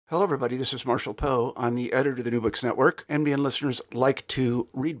Hello, everybody. This is Marshall Poe. I'm the editor of the New Books Network. NBN listeners like to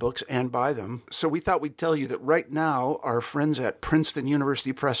read books and buy them. So we thought we'd tell you that right now, our friends at Princeton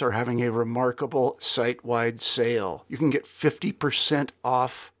University Press are having a remarkable site-wide sale. You can get 50%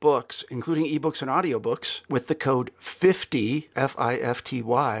 off books, including ebooks and audiobooks, with the code 50,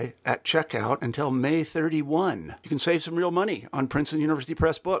 F-I-F-T-Y, at checkout until May 31. You can save some real money on Princeton University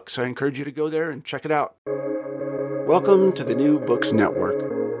Press books. I encourage you to go there and check it out. Welcome to the New Books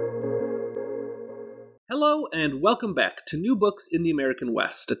Network. Hello and welcome back to New Books in the American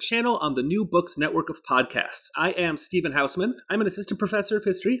West, a channel on the New Books network of podcasts. I am Stephen Hausman. I'm an assistant professor of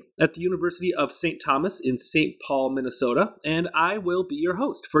history at the University of St. Thomas in St. Paul, Minnesota, and I will be your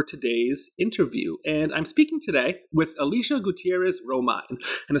host for today's interview. And I'm speaking today with Alicia Gutierrez-Romine,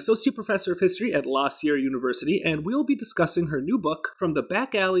 an associate professor of history at La Sierra University, and we'll be discussing her new book, From the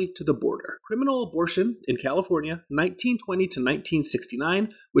Back Alley to the Border, Criminal Abortion in California, 1920 to 1969,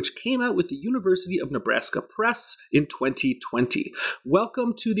 which came out with the University of Nebraska Press in 2020.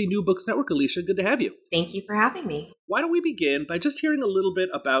 Welcome to the New Books Network, Alicia. Good to have you. Thank you for having me. Why don't we begin by just hearing a little bit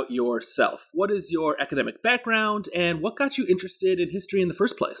about yourself? What is your academic background and what got you interested in history in the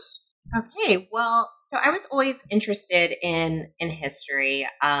first place? Okay, well, so I was always interested in history.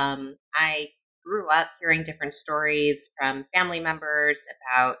 I grew up hearing different stories from family members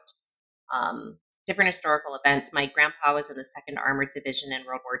about different historical events. My grandpa was in the 2nd Armored Division in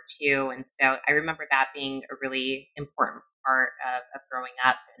World War II, and so I remember that being a really important part of growing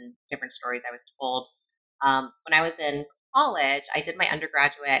up and different stories I was told. When I was in college, I did my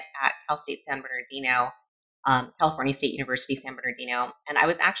undergraduate at Cal State San Bernardino, California State University San Bernardino, and I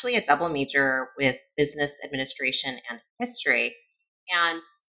was actually a double major with business administration and history. And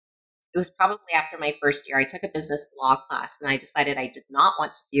it was probably after my first year, I took a business law class and I decided I did not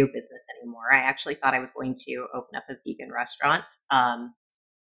want to do business anymore. I actually thought I was going to open up a vegan restaurant.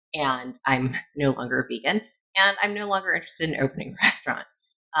 And I'm no longer vegan and I'm no longer interested in opening a restaurant.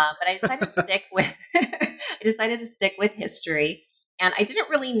 But I decided to stick with, history. And I didn't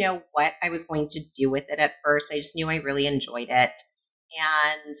really know what I was going to do with it at first. I just knew I really enjoyed it.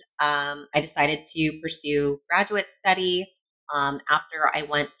 And I decided to pursue graduate study. After I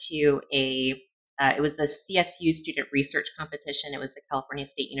went to it was the CSU Student Research Competition. It was the California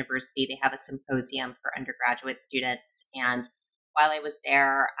State University. They have a symposium for undergraduate students. And while I was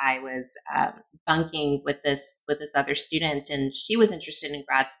there, I was bunking with this other student, and she was interested in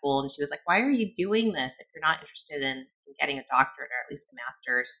grad school. And she was like, "Why are you doing this if you're not interested in getting a doctorate or at least a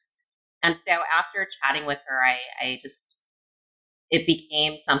master's?" And so after chatting with her, it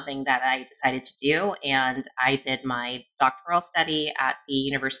became something that I decided to do. And I did my doctoral study at the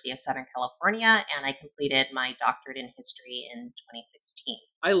University of Southern California, and I completed my doctorate in history in 2016.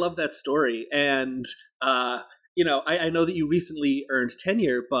 I love that story. And, I know that you recently earned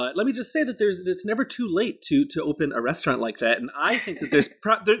tenure, but let me just say that it's never too late to open a restaurant like that. And I think that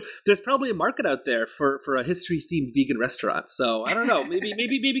there's probably a market out there for a history-themed vegan restaurant. So I don't know,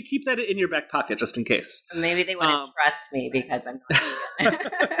 maybe keep that in your back pocket just in case. Maybe they wouldn't trust me because I'm not vegan.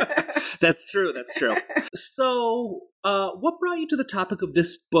 That's true. So what brought you to the topic of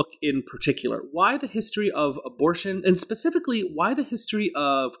this book in particular? Why the history of abortion, and specifically, why the history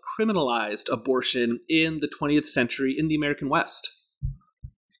of criminalized abortion in the 20th century in the American West?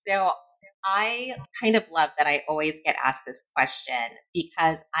 So I kind of love that I always get asked this question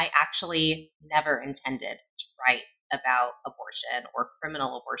because I actually never intended to write about abortion or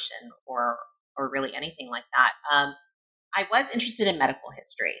criminal abortion or really anything like that. I was interested in medical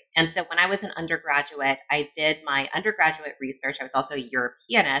history. And so when I was an undergraduate, I did my undergraduate research. I was also a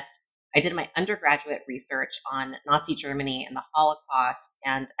Europeanist. I did my undergraduate research on Nazi Germany and the Holocaust.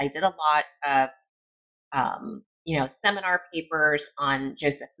 And I did a lot of, seminar papers on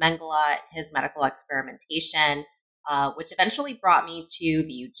Joseph Mengele and his medical experimentation, which eventually brought me to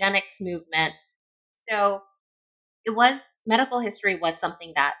the eugenics movement. So medical history was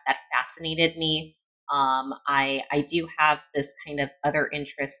something that fascinated me. I do have this kind of other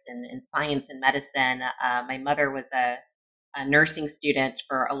interest in science and medicine. My mother was a nursing student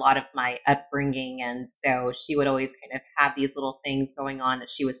for a lot of my upbringing. And so she would always kind of have these little things going on that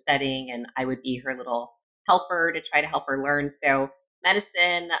she was studying, and I would be her little helper to try to help her learn. So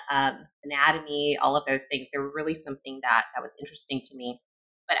medicine, anatomy, all of those things, they were really something that was interesting to me.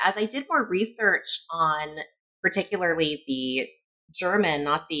 But as I did more research on particularly the German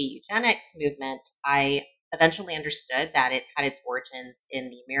Nazi eugenics movement, I eventually understood that it had its origins in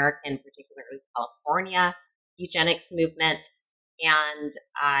the American, particularly California, eugenics movement. And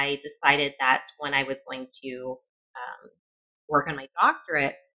I decided that when I was going to work on my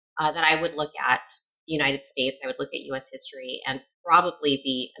doctorate, that I would look at the United States, I would look at U.S. history, and probably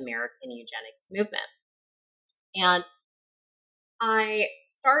the American eugenics movement. And I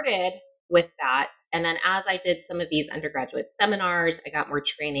started with that. And then as I did some of these undergraduate seminars, I got more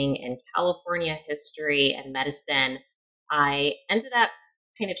training in California history and medicine. I ended up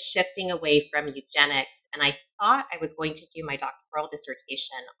kind of shifting away from eugenics. And I thought I was going to do my doctoral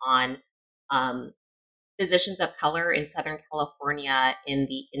dissertation on um, physicians of color in Southern California in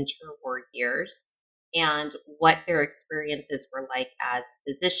the interwar years and what their experiences were like as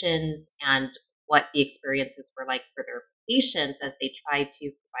physicians and what the experiences were like for their patients as they tried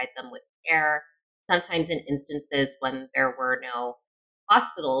to provide them with care, sometimes in instances when there were no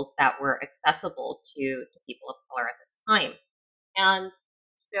hospitals that were accessible to people of color at the time. And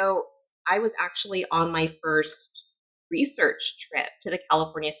so I was actually on my first research trip to the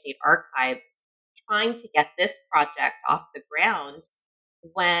California State Archives trying to get this project off the ground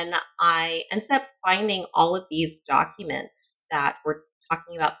when I ended up finding all of these documents that were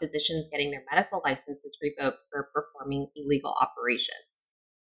talking about physicians getting their medical licenses revoked for performing illegal operations.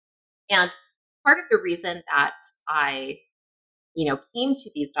 And part of the reason that I, came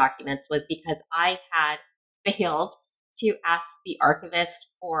to these documents was because I had failed to ask the archivist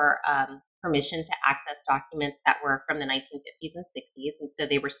for permission to access documents that were from the 1950s and 60s. And so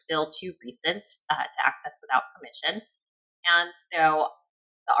they were still too recent to access without permission. And so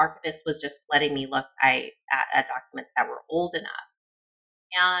the archivist was just letting me look at documents that were old enough.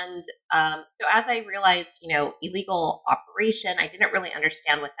 And so as I realized, illegal operation, I didn't really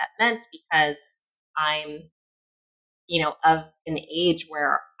understand what that meant because I'm, of an age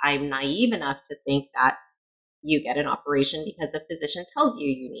where I'm naive enough to think that you get an operation because a physician tells you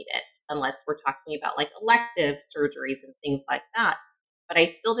you need it, unless we're talking about like elective surgeries and things like that. But I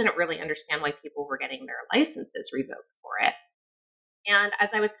still didn't really understand why people were getting their licenses revoked for it. And as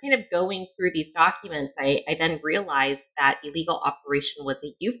I was kind of going through these documents, I then realized that illegal operation was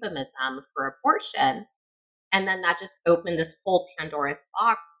a euphemism for abortion. And then that just opened this whole Pandora's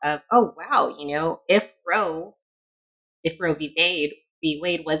box of, oh, wow, if Roe v.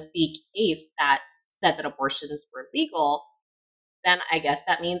 Wade was the case that said that abortions were legal, then I guess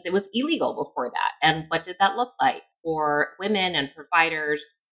that means it was illegal before that. And what did that look like for women and providers?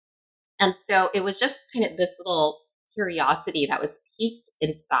 And so it was just kind of this little curiosity that was piqued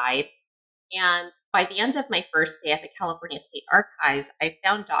inside. And by the end of my first day at the California State Archives, I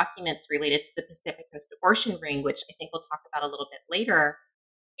found documents related to the Pacific Coast abortion ring, which I think we'll talk about a little bit later.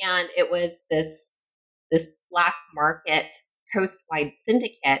 And it was this black market coast-wide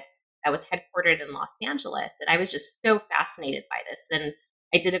syndicate that was headquartered in Los Angeles. And I was just so fascinated by this. And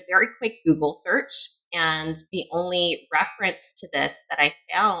I did a very quick Google search. And the only reference to this that I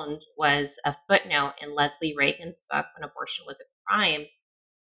found was a footnote in Leslie Reagan's book, When Abortion Was a Crime.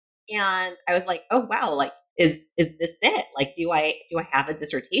 And I was like, oh, wow, like, is this it? Like, do I have a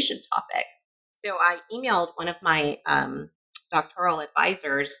dissertation topic? So I emailed one of my doctoral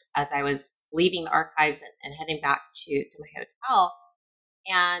advisors as I was leaving the archives and heading back to my hotel.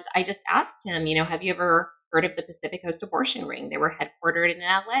 And I just asked him, have you ever heard of the Pacific Coast abortion ring? They were headquartered in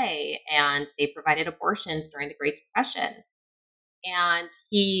LA and they provided abortions during the Great Depression. And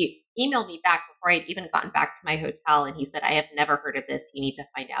he emailed me back before I'd even gotten back to my hotel. And he said, I have never heard of this. You need to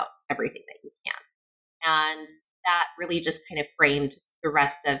find out everything that you can. And that really just kind of framed the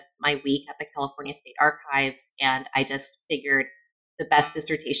rest of my week at the California State Archives. And I just figured the best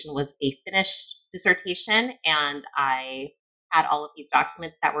dissertation was a finished dissertation. And I had all of these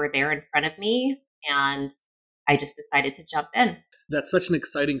documents that were there in front of me. And I just decided to jump in. That's such an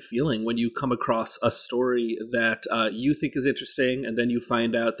exciting feeling when you come across a story that you think is interesting, and then you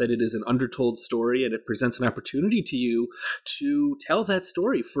find out that it is an undertold story, and it presents an opportunity to you to tell that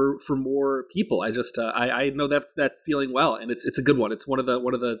story for more people. I know that feeling well, and it's a good one. It's one of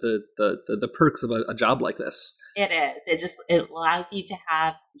the perks of a job like this. It is. It allows you to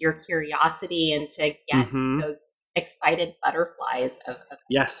have your curiosity and to get those excited butterflies of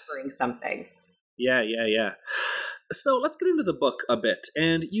yes. Discovering something. Yeah. So let's get into the book a bit.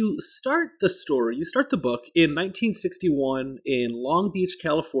 And you start the book in 1961 in Long Beach,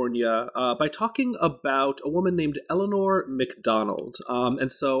 California, by talking about a woman named Eleanor McDonald.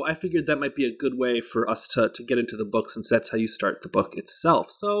 And so I figured that might be a good way for us to get into the book, since that's how you start the book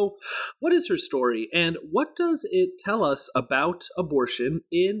itself. So what is her story, and what does it tell us about abortion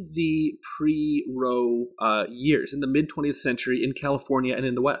in the pre-Roe years, in the mid-20th century in California and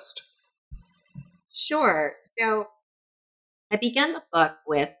in the West? Sure. So I began the book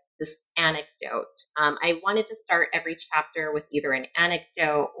with this anecdote. I wanted to start every chapter with either an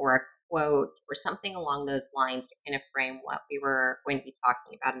anecdote or a quote or something along those lines to kind of frame what we were going to be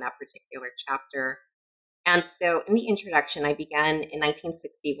talking about in that particular chapter. And so in the introduction, I began in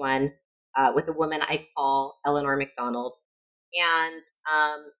 1961 with a woman I call Eleanor MacDonald. And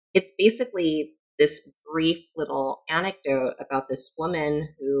it's basically this brief little anecdote about this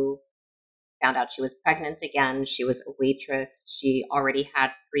woman who found out she was pregnant again. She was a waitress. She already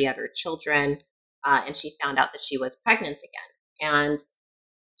had 3 other children, and she found out that she was pregnant again. And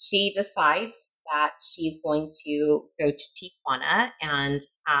she decides that she's going to go to Tijuana and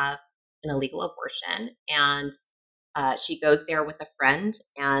have an illegal abortion. And she goes there with a friend.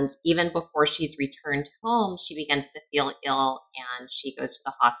 And even before she's returned home, she begins to feel ill and she goes to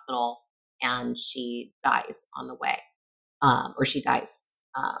the hospital and she dies on the way, or she dies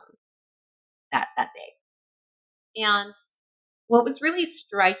um, that day. And what was really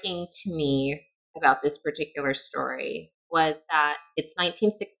striking to me about this particular story was that it's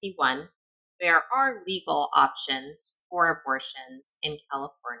 1961. There are legal options for abortions in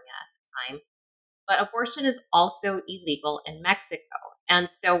California at the time, but abortion is also illegal in Mexico. And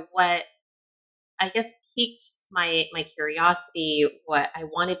so what I guess piqued my curiosity, what I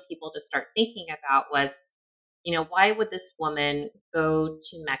wanted people to start thinking about was, why would this woman go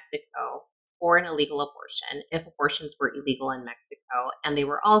to Mexico for an illegal abortion if abortions were illegal in Mexico and they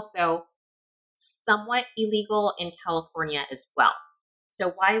were also somewhat illegal in California as well?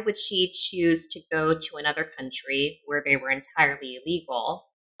 So why would she choose to go to another country where they were entirely illegal,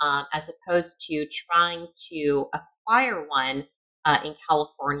 as opposed to trying to acquire one in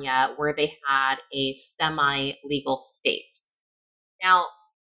California where they had a semi-legal state? Now,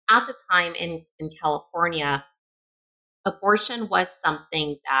 at the time in California, abortion was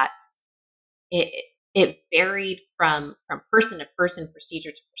something that it it varied from person to person,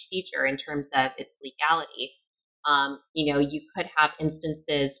 procedure to procedure in terms of its legality. You could have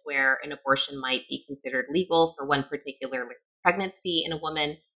instances where an abortion might be considered legal for one particular pregnancy in a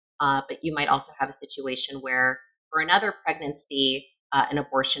woman, but you might also have a situation where for another pregnancy, an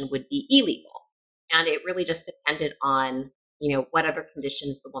abortion would be illegal. And it really just depended on, what other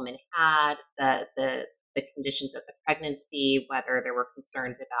conditions the woman had, the conditions of the pregnancy, whether there were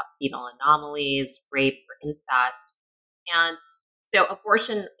concerns about fetal anomalies, rape, or incest. And so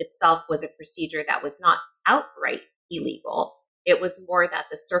abortion itself was a procedure that was not outright illegal. It was more that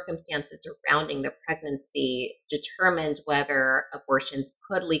the circumstances surrounding the pregnancy determined whether abortions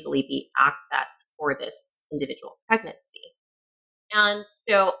could legally be accessed for this individual pregnancy. And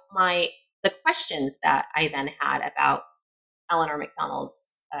so the questions that I then had about Eleanor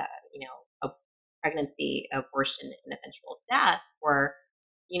MacDonald's, a pregnancy, abortion, and eventual death were,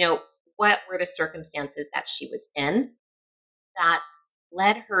 what were the circumstances that she was in that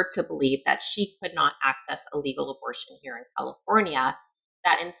led her to believe that she could not access a legal abortion here in California,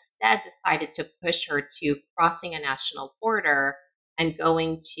 that instead decided to push her to crossing a national border and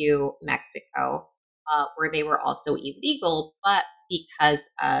going to Mexico, where they were also illegal, but because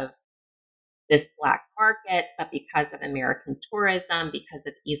of this black market, but because of American tourism, because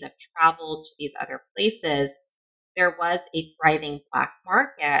of ease of travel to these other places, there was a thriving black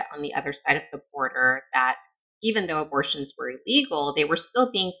market on the other side of the border that even though abortions were illegal, they were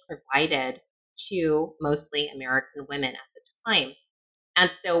still being provided to mostly American women at the time. And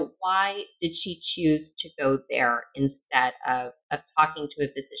so why did she choose to go there instead of talking to a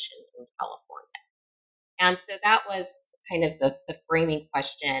physician in California? And so that was kind of the framing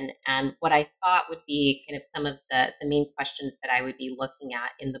question and what I thought would be kind of some of the main questions that I would be looking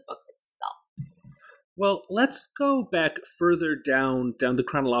at in the book itself. Well, let's go back further down the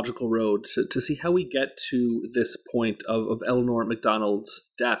chronological road to see how we get to this point of Eleanor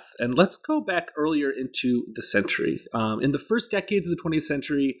MacDonald's death. And let's go back earlier into the century. In the first decades of the 20th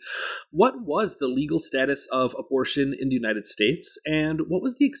century, what was the legal status of abortion in the United States? And what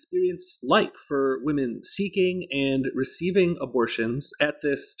was the experience like for women seeking and receiving abortions at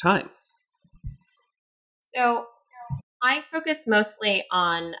this time? So I focus mostly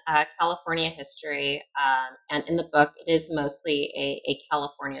on California history, and in the book, it is mostly a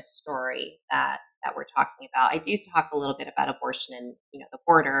California story that we're talking about. I do talk a little bit about abortion in the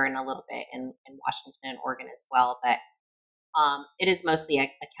border and a little bit in Washington and Oregon as well, but it is mostly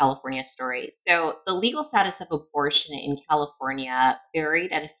a California story. So the legal status of abortion in California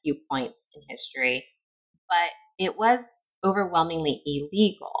varied at a few points in history, but it was overwhelmingly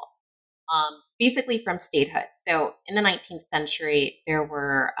illegal. Basically from statehood. So in the 19th century, there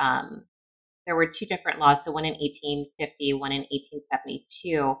were 2 different laws. So one in 1850, one in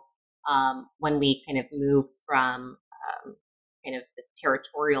 1872, when we kind of moved from kind of the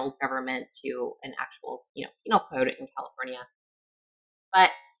territorial government to an actual penal code in California. But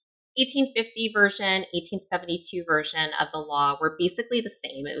 1850 version, 1872 version of the law were basically the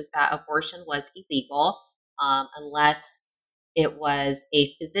same. It was that abortion was illegal. unless it was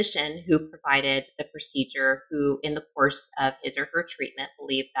a physician who provided the procedure who, in the course of his or her treatment,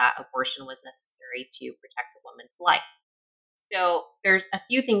 believed that abortion was necessary to protect a woman's life. So there's a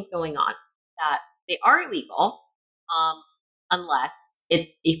few things going on that they are illegal unless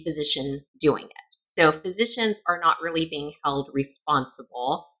it's a physician doing it. So physicians are not really being held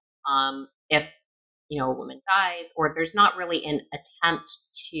responsible if a woman dies, or there's not really an attempt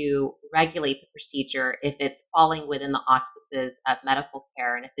to regulate the procedure if it's falling within the auspices of medical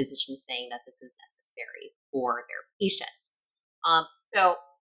care and a physician saying that this is necessary for their patient. So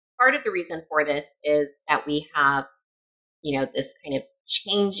part of the reason for this is that we have this kind of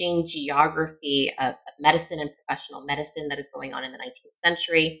changing geography of medicine and professional medicine that is going on in the 19th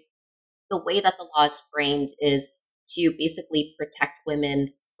century. The way that the law is framed is to basically protect women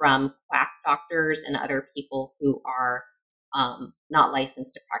from quack doctors and other people who are not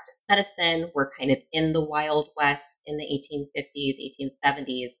licensed to practice medicine. We're kind of in the Wild West in the 1850s,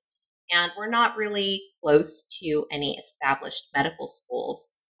 1870s, and we're not really close to any established medical schools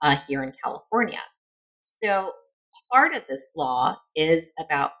here in California. So part of this law is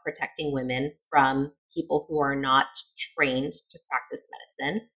about protecting women from people who are not trained to practice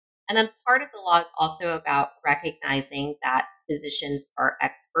medicine. And then part of the law is also about recognizing that physicians are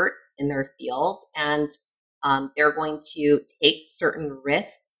experts in their field, and they're going to take certain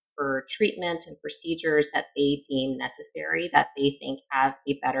risks for treatment and procedures that they deem necessary, that they think have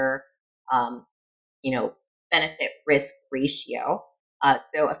a better, benefit risk ratio.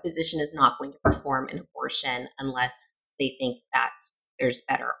 So a physician is not going to perform an abortion unless they think that there's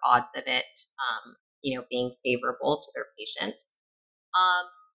better odds of it, being favorable to their patient.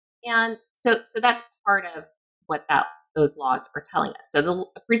 And so that's part of what those laws are telling us. So the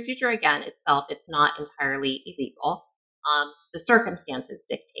procedure, again, itself, it's not entirely illegal. The circumstances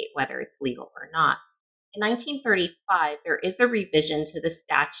dictate whether it's legal or not. In 1935, there is a revision to the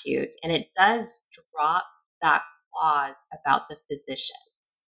statute, and it does drop that clause about the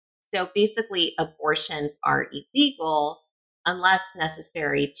physicians. So basically, abortions are illegal unless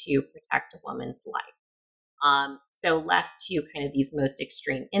necessary to protect a woman's life. So left to kind of these most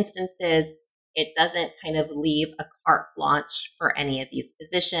extreme instances, it doesn't kind of leave a carte blanche for any of these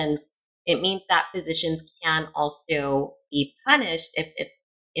physicians. It means that physicians can also be punished if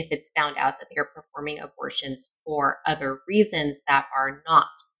it's found out that they're performing abortions for other reasons that are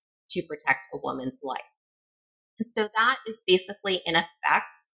not to protect a woman's life. And so that is basically in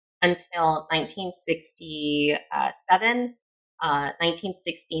effect until 1967.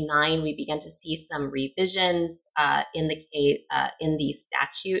 1969, we began to see some revisions in the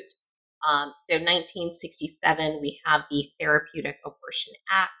statute. So 1967, we have the Therapeutic Abortion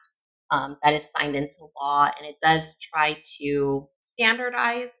Act that is signed into law, and it does try to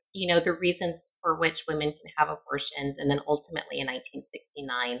standardize, the reasons for which women can have abortions. And then ultimately in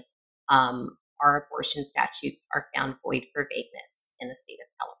 1969, our abortion statutes are found void for vagueness in the state of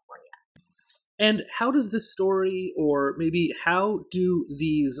California. And how does this story, or maybe how do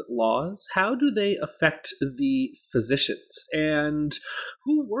these laws, how do they affect the physicians? And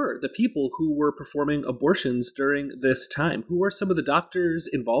who were the people who were performing abortions during this time? Who are some of the doctors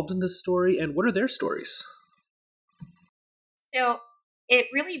involved in this story, and what are their stories? So it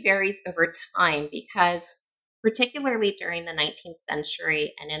really varies over time because particularly during the 19th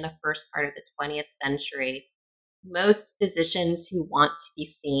century and in the first part of the 20th century, most physicians who want to be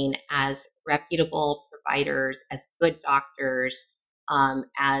seen as reputable providers, as good doctors,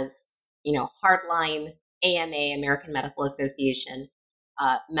 as hardline AMA, American Medical Association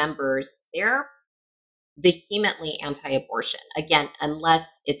members, they're vehemently anti-abortion. Again,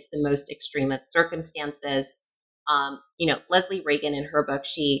 unless it's the most extreme of circumstances. Leslie Reagan in her book,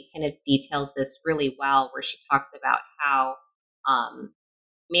 she kind of details this really well, where she talks about how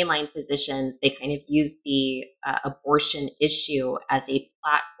mainline physicians, they kind of use the abortion issue as a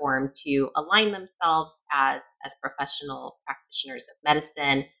platform to align themselves as professional practitioners of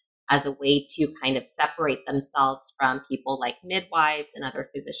medicine, as a way to kind of separate themselves from people like midwives and other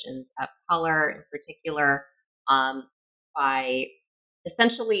physicians of color in particular, by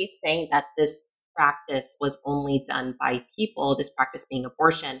essentially saying that this practice was only done by people, this practice being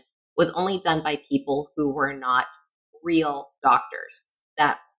abortion, was only done by people who were not real doctors,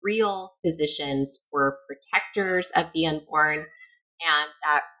 that real physicians were protectors of the unborn, and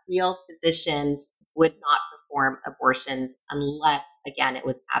that real physicians would not perform abortions unless, again, it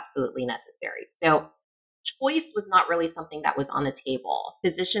was absolutely necessary. So choice was not really something that was on the table.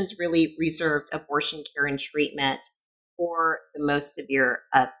 Physicians really reserved abortion care and treatment for the most severe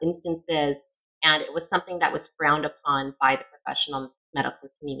of instances, and it was something that was frowned upon by the professional medical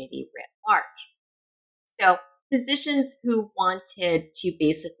community writ large. So physicians who wanted to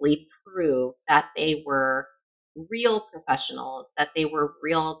basically prove that they were real professionals, that they were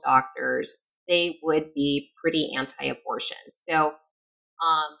real doctors, they would be pretty anti-abortion. So,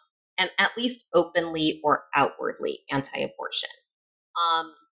 and at least openly or outwardly anti-abortion.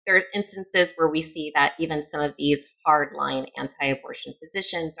 There's instances where we see that even some of these hardline anti-abortion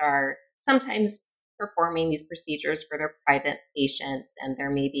physicians are sometimes performing these procedures for their private patients, and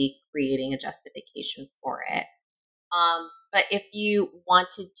they're maybe creating a justification for it. But if you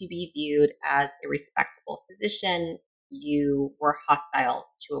wanted to be viewed as a respectable physician, you were hostile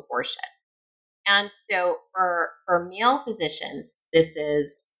to abortion. And so for male physicians, this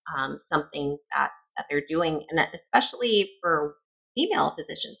is something that they're doing, and especially for female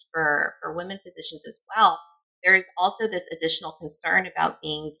physicians, for women physicians as well, there's also this additional concern about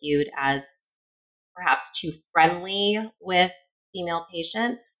being viewed as perhaps too friendly with female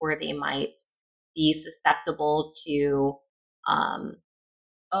patients, where they might be susceptible to,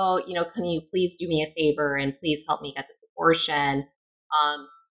 oh, can you please do me a favor and please help me get this abortion?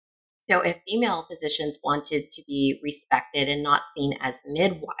 So if female physicians wanted to be respected and not seen as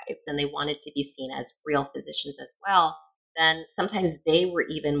midwives, and they wanted to be seen as real physicians as well, then sometimes they were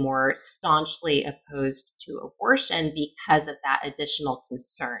even more staunchly opposed to abortion because of that additional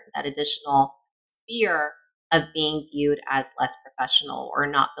concern, that additional fear of being viewed as less professional or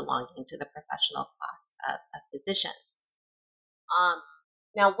not belonging to the professional class of physicians.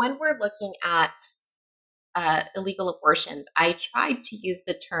 Now, when we're looking at illegal abortions, I tried to use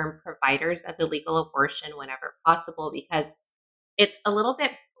the term providers of illegal abortion whenever possible because it's a little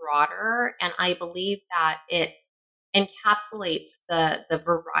bit broader, and I believe that it encapsulates the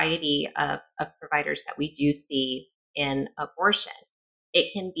variety of providers that we do see in abortion.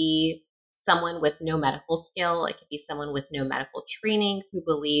 It can be someone with no medical skill. It can be someone with no medical training who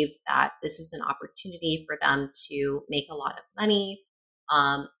believes that this is an opportunity for them to make a lot of money.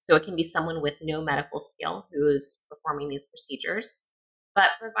 So it can be someone with no medical skill who's performing these procedures. But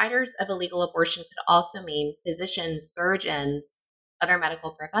providers of illegal abortion could also mean physicians, surgeons, other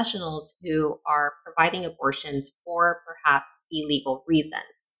medical professionals who are providing abortions for perhaps illegal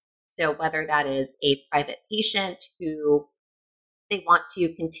reasons. So whether that is a private patient who they want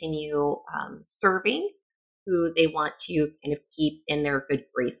to continue serving, who they want to kind of keep in their good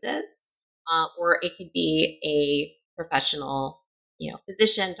graces, or it could be a professional,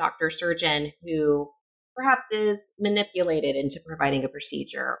 physician, doctor, surgeon who perhaps is manipulated into providing a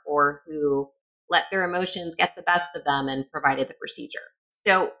procedure, or who let their emotions get the best of them and provided the procedure.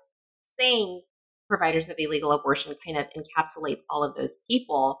 So saying providers of illegal abortion kind of encapsulates all of those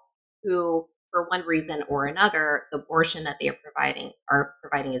people who, for one reason or another, the abortion that they are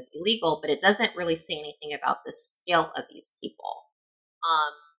providing is illegal, but it doesn't really say anything about the scale of these people.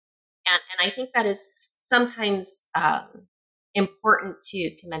 And I think that is sometimes important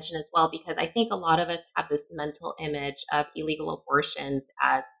to mention as well, because I think a lot of us have this mental image of illegal abortions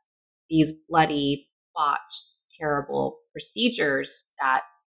as these bloody, botched, terrible procedures that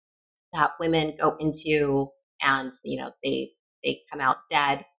women go into, and they come out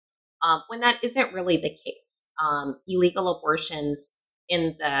dead. When that isn't really the case. Illegal abortions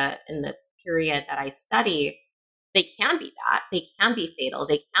in the period that I study, they can be that. They can be fatal.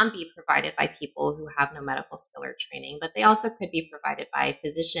 They can be provided by people who have no medical skill or training, but they also could be provided by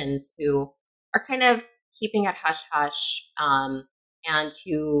physicians who are kind of keeping it hush-hush, and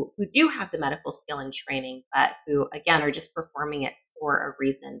who do have the medical skill and training, but who, again, are just performing it for a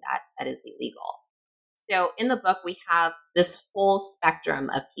reason that is illegal. So in the book, we have this whole spectrum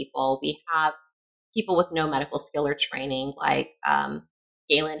of people. We have people with no medical skill or training, like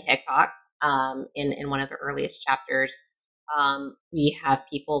Galen Hickok in one of the earliest chapters. We have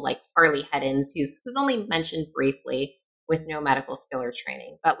people like Harley Heddens, who's only mentioned briefly, with no medical skill or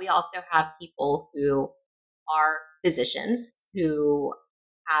training. But we also have people who are physicians who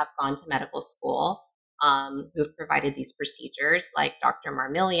have gone to medical school, who've provided these procedures, like Dr.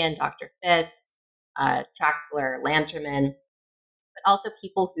 Marmillion, Dr. Fisk, Traxler, Lanterman, but also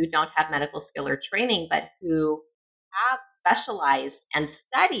people who don't have medical skill or training, but who have specialized and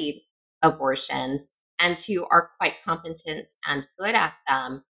studied abortions and who are quite competent and good at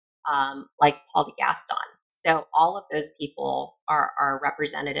them, like Paul DeGaston. So all of those people are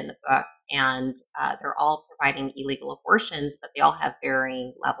represented in the book, and they're all providing illegal abortions, but they all have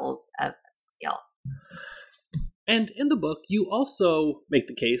varying levels of skill. And in the book, you also make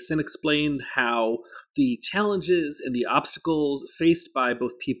the case and explain how the challenges and the obstacles faced by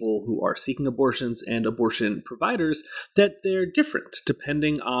both people who are seeking abortions and abortion providers, that they're different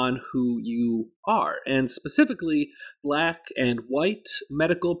depending on who you are. And specifically, Black and white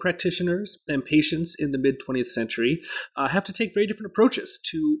medical practitioners and patients in the mid-20th century have to take very different approaches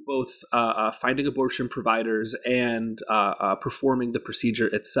to both finding abortion providers and performing the procedure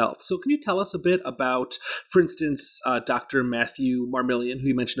itself. So can you tell us a bit about, for instance, Dr. Matthew Marmillion, who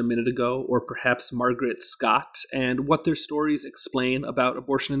you mentioned a minute ago, or perhaps Margaret Scott, and what their stories explain about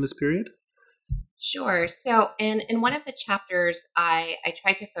abortion in this period? Sure. So in one of the chapters, I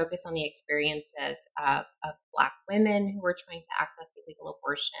tried to focus on the experiences of Black women who were trying to access illegal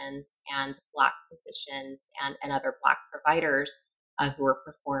abortions and Black physicians and other Black providers who were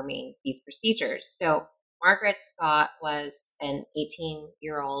performing these procedures. So Margaret Scott was an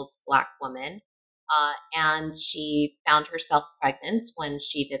 18-year-old Black woman, and she found herself pregnant when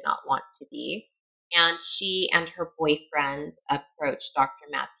she did not want to be. And she and her boyfriend approached Dr.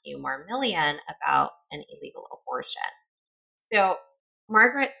 Matthew Marmillion about an illegal abortion. So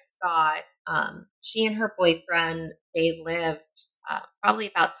Margaret Scott, she and her boyfriend, they lived probably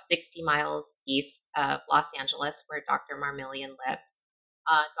about 60 miles east of Los Angeles, where Dr. Marmillion lived.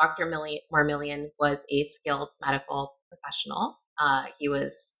 Dr. Marmillion was a skilled medical professional. He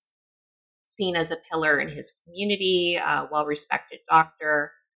was seen as a pillar in his community, a well-respected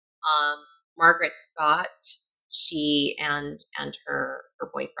doctor. Margaret Scott, she and her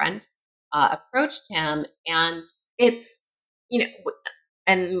boyfriend approached him, and it's,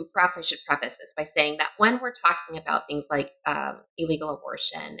 and perhaps I should preface this by saying that when we're talking about things like illegal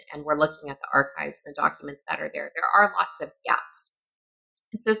abortion and we're looking at the archives and the documents that are there are lots of gaps.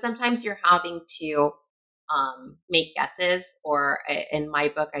 And so sometimes you're having to make guesses, or in my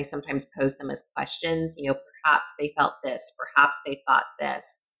book, I sometimes pose them as questions. Perhaps they felt this, perhaps they thought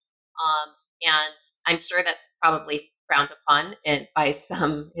this. And I'm sure that's probably frowned upon by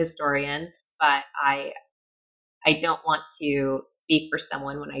some historians, but I don't want to speak for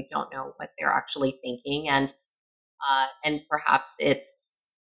someone when I don't know what they're actually thinking, and perhaps it's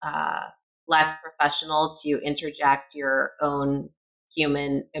less professional to interject your own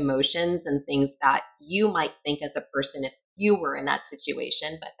human emotions and things that you might think as a person if you were in that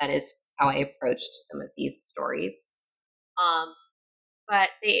situation. But that is how I approached some of these stories. But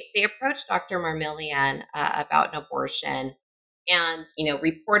they approached Dr. Marmillion about an abortion, and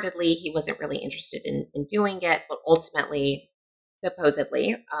reportedly he wasn't really interested in doing it, but ultimately,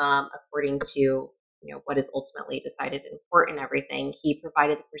 supposedly, according to what is ultimately decided in court and everything, he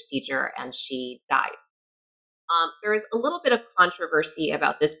provided the procedure and she died. There is a little bit of controversy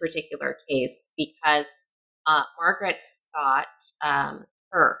about this particular case because Margaret Scott,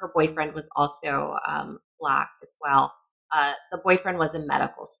 her boyfriend was also Black as well. The boyfriend was a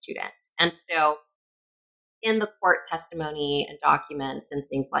medical student. And so in the court testimony and documents and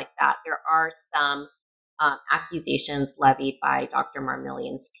things like that, there are some accusations levied by Dr.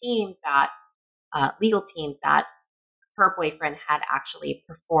 Marmillion's team, that legal team, that her boyfriend had actually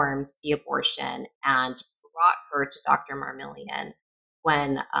performed the abortion and brought her to Dr. Marmillion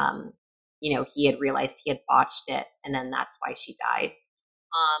when, he had realized he had botched it, and then that's why she died.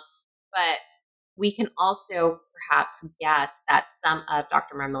 But we can also perhaps guess that some of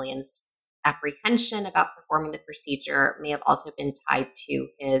Dr. Marmillion's apprehension about performing the procedure may have also been tied to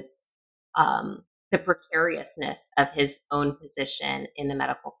his the precariousness of his own position in the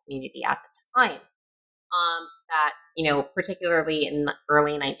medical community at the time. That, particularly in the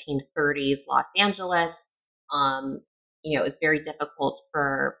early 1930s Los Angeles, it was very difficult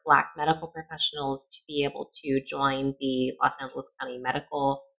for Black medical professionals to be able to join the Los Angeles County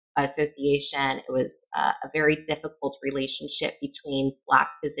Medical Association. It was a very difficult relationship between Black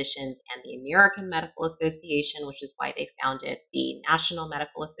physicians and the American Medical Association, which is why they founded the National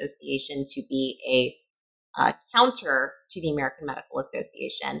Medical Association to be a counter to the American Medical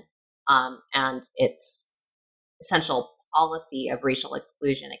Association and its essential policy of racial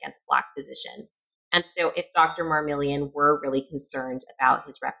exclusion against Black physicians. And so if Dr. Marmillion were really concerned about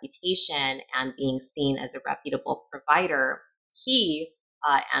his reputation and being seen as a reputable provider, he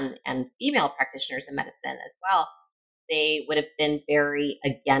and female practitioners in medicine as well, they would have been very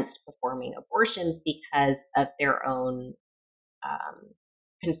against performing abortions because of their own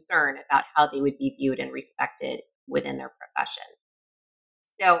concern about how they would be viewed and respected within their profession.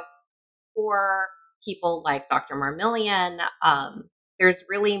 So for people like Dr. Marmillion, there's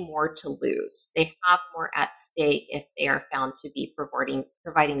really more to lose. They have more at stake if they are found to be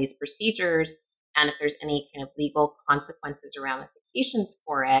providing these procedures, and if there's any kind of legal consequences or ramifications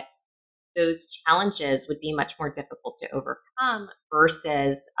for it, those challenges would be much more difficult to overcome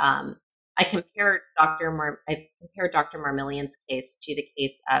versus I compared Dr. Marmillian's case to the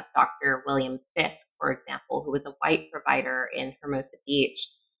case of Dr. William Fisk, for example, who was a white provider in Hermosa Beach.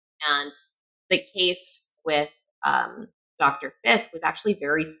 And the case with Dr. Fisk was actually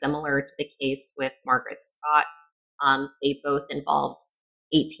very similar to the case with Margaret Scott. They both involved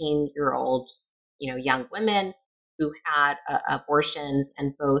 18-year-old, young women who had abortions,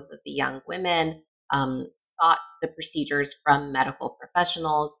 and both of the young women sought the procedures from medical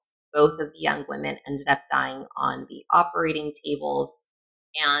professionals. Both of the young women ended up dying on the operating tables,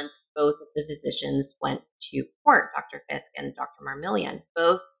 and both of the physicians went to court, Dr. Fisk and Dr. Marmillian.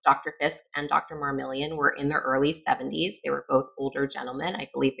 Both Dr. Fisk and Dr. Marmillian were in their early 70s. They were both older gentlemen. I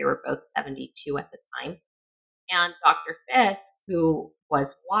believe they were both 72 at the time. And Dr. Fisk, who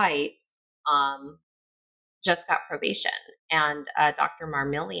was white, just got probation. And Dr.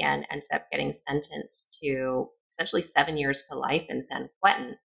 Marmillian ended up getting sentenced to essentially 7 years to life in San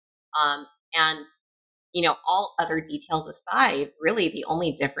Quentin. And all other details aside, really the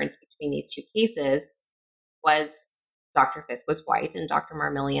only difference between these two cases was Dr. Fisk was white and Dr.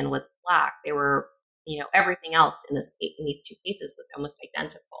 Marmillian was black. They were, everything else in these two cases was almost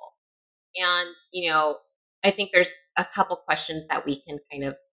identical. And, I think there's a couple questions that we can kind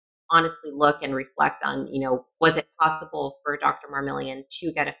of honestly look and reflect on. Was it possible for Dr. Marmillian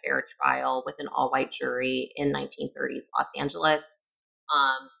to get a fair trial with an all-white jury in 1930s Los Angeles?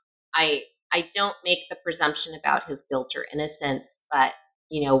 I don't make the presumption about his guilt or innocence, but,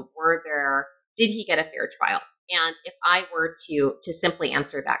 did he get a fair trial? And if I were to simply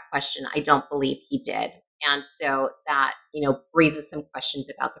answer that question, I don't believe he did. And so that, raises some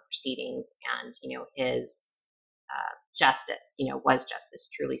questions about the proceedings and, his justice, was justice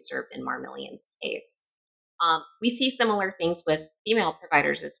truly served in Marmillian's case? We see similar things with female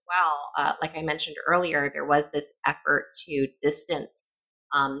providers as well. Like I mentioned earlier, there was this effort to distance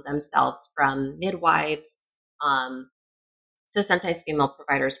themselves from midwives. So sometimes female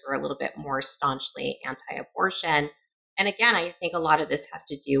providers were a little bit more staunchly anti-abortion. And again, I think a lot of this has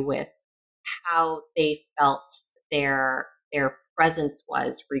to do with how they felt their presence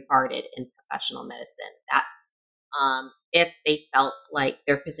was regarded in professional medicine. That if they felt like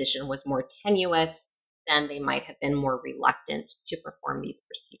their position was more tenuous, then they might have been more reluctant to perform these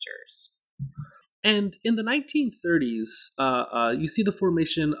procedures. And in the 1930s, you see the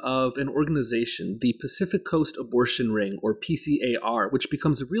formation of an organization, the Pacific Coast Abortion Ring, or PCAR, which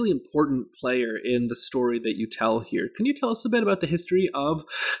becomes a really important player in the story that you tell here. Can you tell us a bit about the history of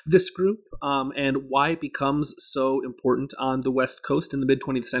this group and why it becomes so important on the West Coast in the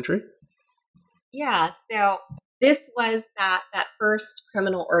mid-20th century? Yeah, so this was that first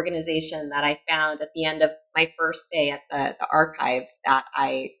criminal organization that I found at the end of my first day at the archives that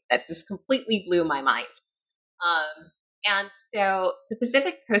just completely blew my mind. And so the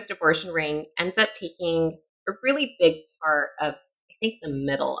Pacific Coast Abortion Ring ends up taking a really big part of, I think, the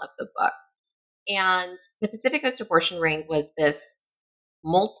middle of the book. And the Pacific Coast Abortion Ring was this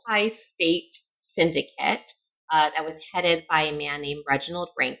multi-state syndicate that was headed by a man named Reginald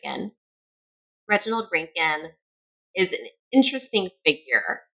Rankin. Reginald Rankin is an interesting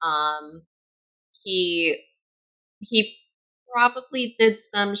figure. He probably did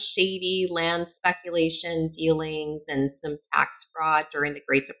some shady land speculation dealings and some tax fraud during the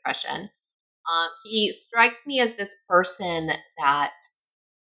Great Depression. He strikes me as this person that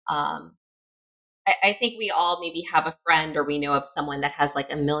I think we all maybe have a friend or we know of someone that has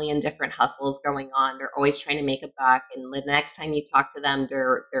like a million different hustles going on. They're always trying to make a buck. And the next time you talk to them,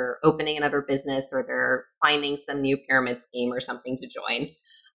 they're opening another business or they're finding some new pyramid scheme or something to join.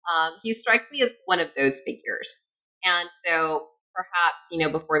 He strikes me as one of those figures. And so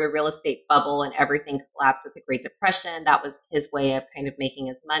perhaps, before the real estate bubble and everything collapsed with the Great Depression, that was his way of kind of making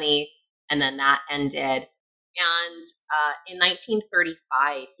his money. And then that ended. And in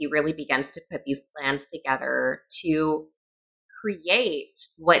 1935, he really begins to put these plans together to create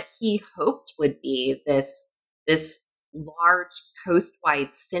what he hoped would be this large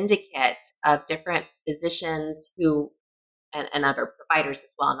coast-wide syndicate of different physicians who, and other providers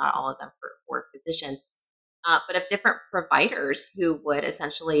as well, not all of them were physicians, but of different providers who would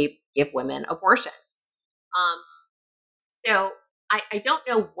essentially give women abortions. So I don't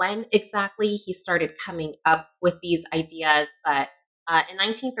know when exactly he started coming up with these ideas, but in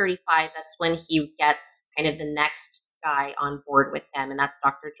 1935, that's when he gets kind of the next guy on board with him, and that's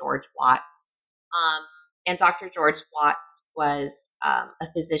Dr. George Watts. And Dr. George Watts was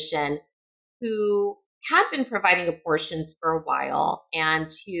a physician who had been providing abortions for a while and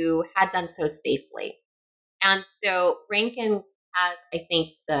who had done so safely. And so Rankin has, I think,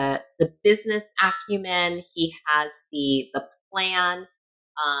 the business acumen. He has the plan.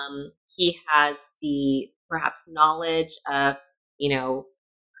 He has the perhaps knowledge of,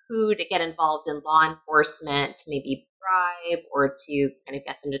 who to get involved in law enforcement to maybe bribe or to kind of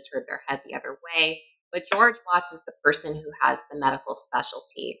get them to turn their head the other way. But George Watts is the person who has the medical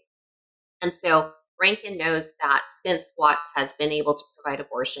specialty. And so Rankin knows that since Watts has been able to provide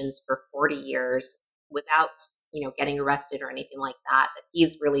abortions for 40 years without, getting arrested or anything like that, that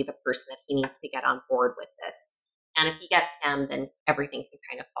he's really the person that he needs to get on board with this. And if he gets him, then everything can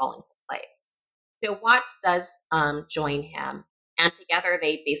kind of fall into place. So Watts does join him. And together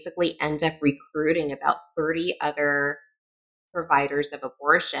they basically end up recruiting about 30 other providers of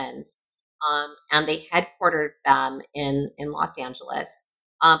abortions. And they headquartered them in Los Angeles.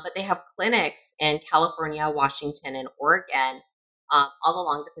 But they have clinics in California, Washington, and Oregon, all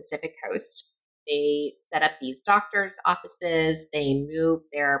along the Pacific coast. They set up these doctors' offices. They move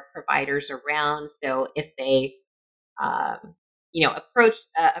their providers around. So if they approach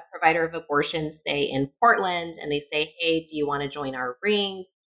a provider of abortions, say in Portland, and they say, hey, do you want to join our ring?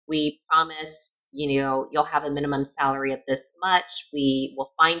 We promise, you'll have a minimum salary of this much. We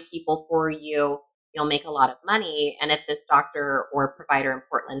will find people for you. You'll make a lot of money. And if this doctor or provider in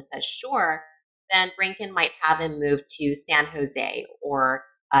Portland says sure, then Rankin might have him move to San Jose or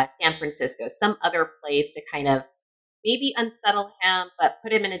San Francisco, some other place to kind of maybe unsettle him, but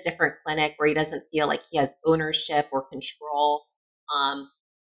put him in a different clinic where he doesn't feel like he has ownership or control.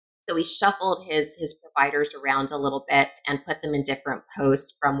 So he shuffled his providers around a little bit and put them in different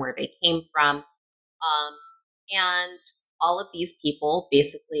posts from where they came from. And all of these people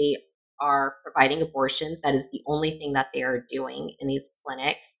basically are providing abortions. That is the only thing that they are doing in these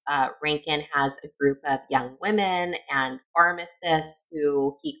clinics. Rankin has a group of young women and pharmacists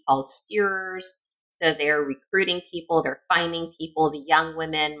who he calls steerers. So they're recruiting people, they're finding people. The young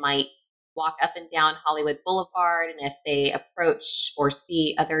women might walk up and down Hollywood Boulevard, and if they approach or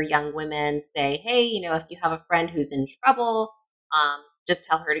see other young women, say, hey, if you have a friend who's in trouble, just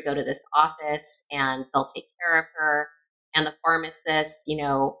tell her to go to this office and they'll take care of her. And the pharmacist,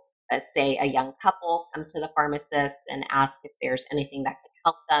 say a young couple comes to the pharmacist and asks if there's anything that could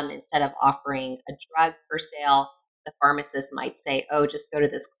help them. Instead of offering a drug for sale, the pharmacist might say, oh, just go to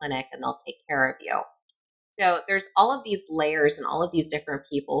this clinic and they'll take care of you. So there's all of these layers and all of these different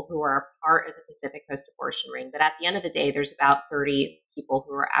people who are a part of the Pacific Coast Abortion Ring. But at the end of the day, there's about 30 people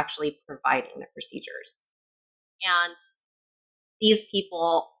who are actually providing the procedures. And these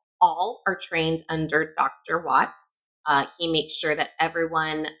people all are trained under Dr. Watts. He makes sure that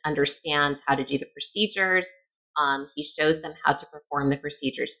everyone understands how to do the procedures. He shows them how to perform the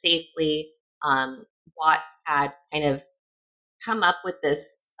procedures safely. Watts had kind of come up with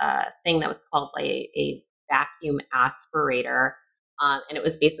this thing that was called a vacuum aspirator. And it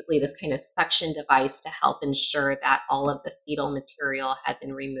was basically this kind of suction device to help ensure that all of the fetal material had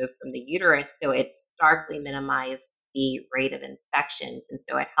been removed from the uterus. So it starkly minimized the rate of infections. And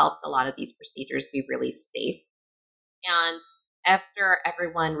so it helped a lot of these procedures be really safe. And after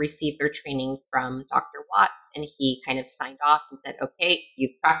everyone received their training from Dr. Watts and he kind of signed off and said, okay,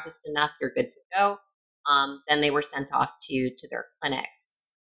 you've practiced enough, you're good to go. Then they were sent off to their clinics.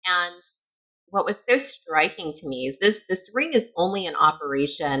 And what was so striking to me is this ring is only in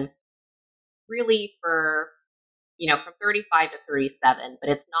operation really for, from 35 to 37, but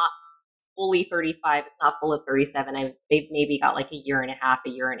it's not fully 35. It's not full of 37. They've maybe got like a year and a half, a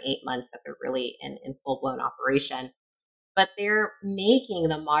year and 8 months that they're really in full-blown operation. But they're making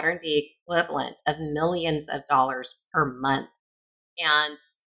the modern day equivalent of millions of dollars per month. And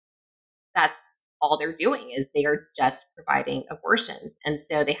that's all they're doing is they are just providing abortions. And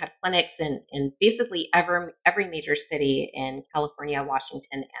so they had clinics in basically every major city in California,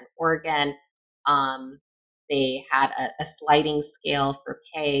 Washington, and Oregon. They had a sliding scale for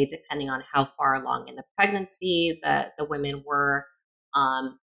pay depending on how far along in the pregnancy the women were.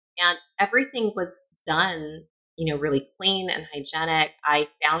 And everything was done, really clean and hygienic. I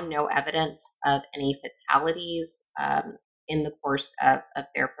found no evidence of any fatalities in the course of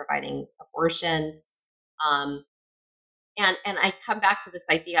their providing abortions. And I come back to this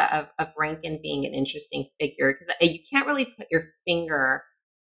idea of Rankin being an interesting figure because you can't really put your finger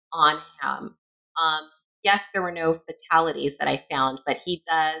on him. Yes, there were no fatalities that I found, but he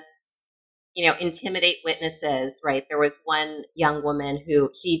does, intimidate witnesses, right? There was one young woman who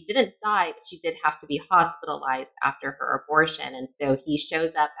she didn't die, but she did have to be hospitalized after her abortion. And so he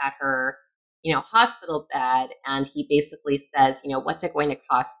shows up at her, hospital bed and he basically says, what's it going to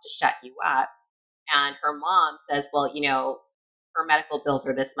cost to shut you up? And her mom says, well, her medical bills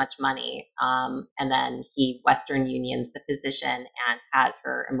are this much money. And then he Western Unions the physician and has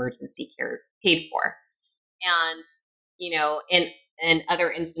her emergency care paid for. And, in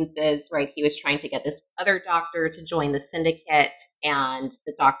other instances, right, he was trying to get this other doctor to join the syndicate, and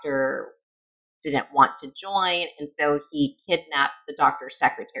the doctor didn't want to join. And so he kidnapped the doctor's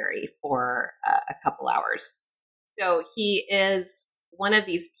secretary for a couple hours. So he is one of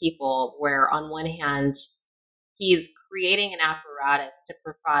these people where, on one hand, he's creating an apparatus to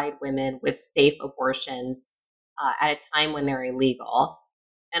provide women with safe abortions at a time when they're illegal.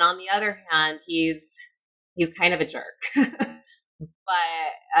 And on the other hand, he's kind of a jerk.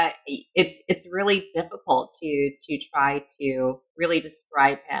 But it's really difficult to try to really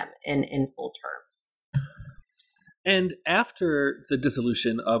describe him in full terms. And after the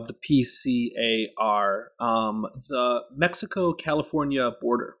dissolution of the PCAR, the Mexico-California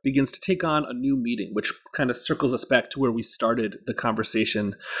border begins to take on a new meaning, which kind of circles us back to where we started the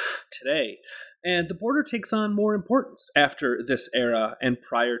conversation today. And the border takes on more importance after this era and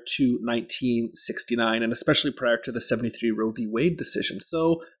prior to 1969, and especially prior to the 73 Roe v. Wade decision.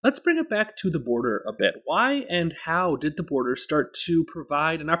 So let's bring it back to the border a bit. Why and how did the border start to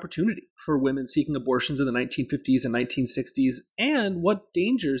provide an opportunity for women seeking abortions in the 1950s and 1960s? And what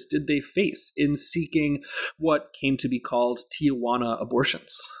dangers did they face in seeking what came to be called Tijuana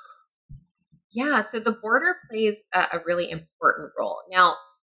abortions? Yeah, so the border plays a really important role. Now,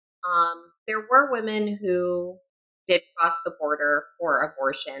 there were women who did cross the border for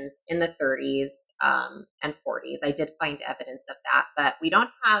abortions in the 30s and 40s. I did find evidence of that, but we don't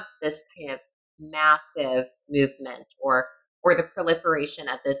have this kind of massive movement or the proliferation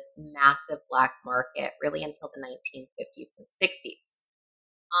of this massive black market really until the 1950s and 60s.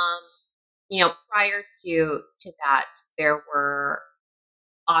 Prior to that, there were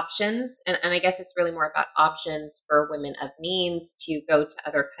options, and I guess it's really more about options for women of means to go to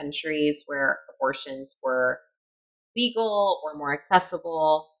other countries where abortions were legal or more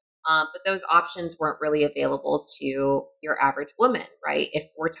accessible. But those options weren't really available to your average woman, right? If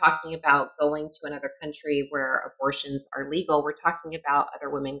we're talking about going to another country where abortions are legal, we're talking about other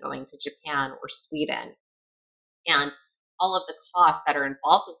women going to Japan or Sweden. And all of the costs that are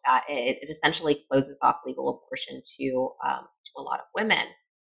involved with that, it essentially closes off legal abortion to a lot of women.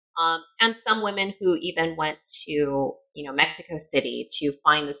 And some women who even went to, Mexico City to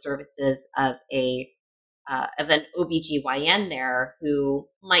find the services of an OBGYN there who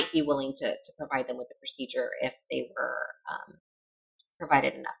might be willing to provide them with the procedure if they were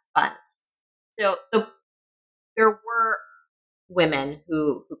provided enough funds. So there were women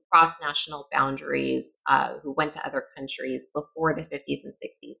who crossed national boundaries, who went to other countries before the 50s and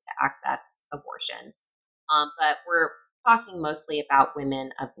 60s to access abortions. But we're talking mostly about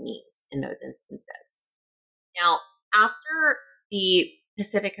women of means in those instances. Now, after the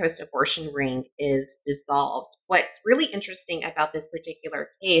Pacific Coast abortion ring is dissolved, what's really interesting about this particular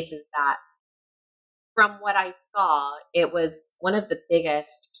case is that from what I saw, it was one of the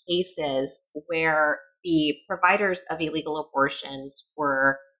biggest cases where the providers of illegal abortions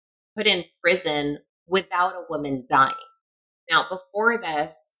were put in prison without a woman dying. Now, before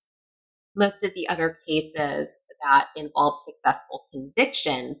this, most of the other cases that involved successful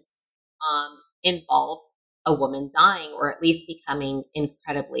convictions involved a woman dying or at least becoming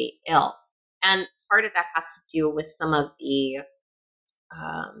incredibly ill. And part of that has to do with some of the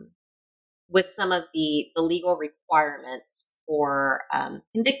legal requirements for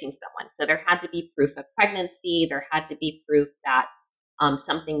convicting someone. So there had to be proof of pregnancy. There had to be proof that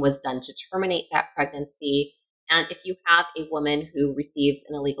something was done to terminate that pregnancy. And if you have a woman who receives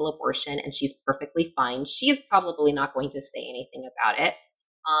an illegal abortion and she's perfectly fine, she's probably not going to say anything about it.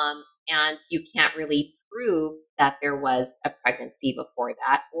 And you can't really prove that there was a pregnancy before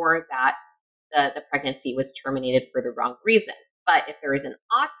that or that the pregnancy was terminated for the wrong reason. But if there is an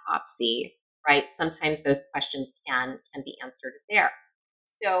autopsy, right, sometimes those questions can be answered there.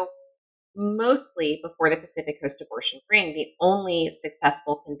 So mostly before the Pacific Coast abortion ring, the only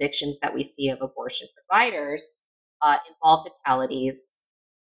successful convictions that we see of abortion providers involve fatalities.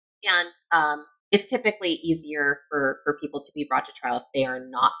 And it's typically easier for people to be brought to trial if they are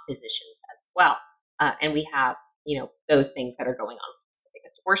not physicians as well. And we have, those things that are going on with the Pacific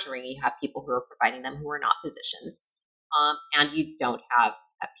Coast abortion ring. You have people who are providing them who are not physicians. And you don't have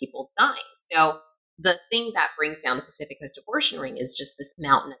people dying. So the thing that brings down the Pacific Coast abortion ring is just this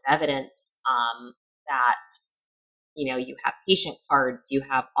mountain of evidence that, you have patient cards, you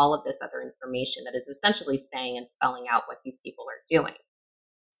have all of this other information that is essentially saying and spelling out what these people are doing.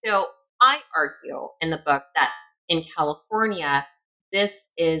 So I argue in the book that in California, this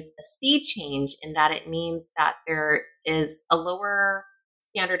is a sea change in that it means that there is a lower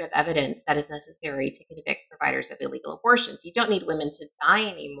standard of evidence that is necessary to convict providers of illegal abortions. You don't need women to die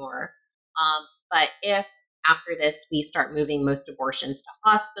anymore. But if After this, we start moving most abortions to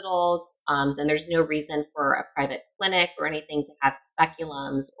hospitals. Then there's no reason for a private clinic or anything to have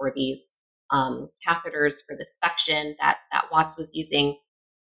speculums or these catheters for the suction that Watts was using.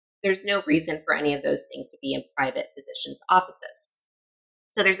 There's no reason for any of those things to be in private physicians' offices.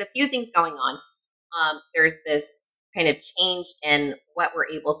 So there's a few things going on. There's this kind of change in what we're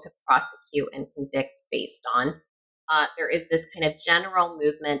able to prosecute and convict based on. There is this kind of general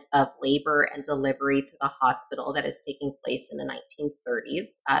movement of labor and delivery to the hospital that is taking place in the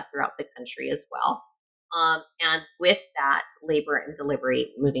 1930s throughout the country as well. And with that labor and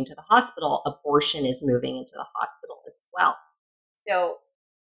delivery moving to the hospital, abortion is moving into the hospital as well. So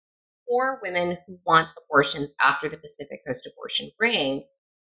for women who want abortions after the Pacific Coast abortion ring,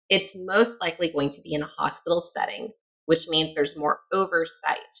 it's most likely going to be in a hospital setting, which means there's more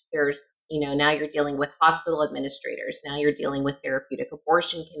oversight. There's, now you're dealing with hospital administrators. Now you're dealing with therapeutic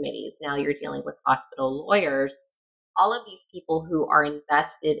abortion committees. Now you're dealing with hospital lawyers. All of these people who are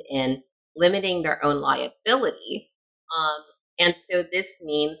invested in limiting their own liability. And so this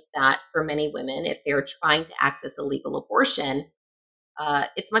means that for many women, if they're trying to access a legal abortion,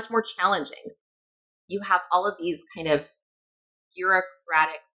 it's much more challenging. You have all of these kind of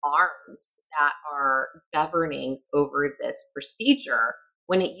bureaucratic arms that are governing over this procedure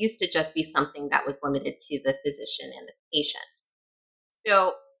when it used to just be something that was limited to the physician and the patient.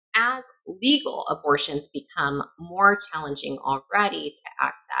 So as legal abortions become more challenging already to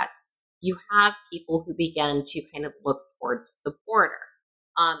access, you have people who begin to kind of look towards the border.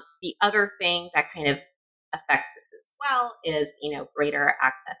 The other thing that kind of affects this as well is, greater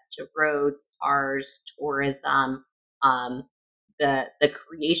access to roads, cars, tourism, the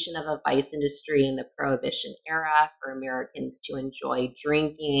creation of a vice industry in the Prohibition era for Americans to enjoy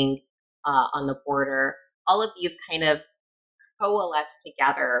drinking on the border. All of these kind of coalesce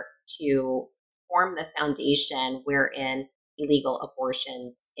together to form the foundation wherein illegal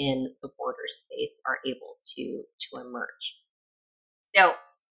abortions in the border space are able to emerge. So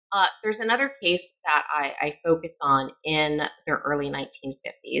there's another case that I focus on in the early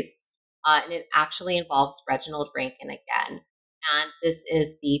 1950s, and it actually involves Reginald Rankin again. And this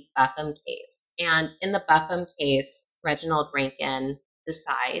is the Buffum case. And in the Buffum case, Reginald Rankin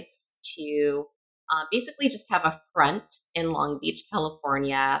decides to basically just have a front in Long Beach,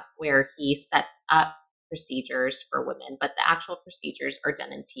 California, where he sets up procedures for women, but the actual procedures are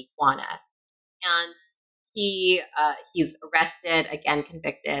done in Tijuana. And he's arrested, again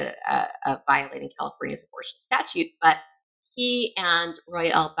convicted of violating California's abortion statute, but he and Roy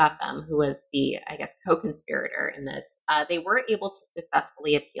L. Buffum, who was the, co-conspirator in this, they were able to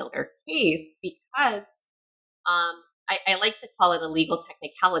successfully appeal their case because I like to call it a legal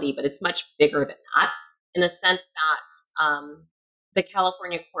technicality, but it's much bigger than that in the sense that the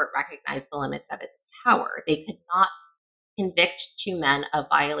California court recognized the limits of its power. They could not convict two men of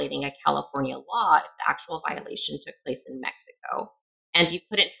violating a California law if the actual violation took place in Mexico. And you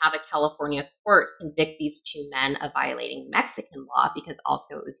couldn't have a California court convict these two men of violating Mexican law because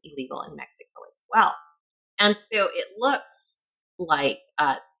also it was illegal in Mexico as well. And so it looks like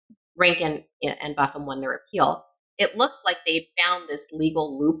Rankin and Buffum won their appeal. It looks like they found this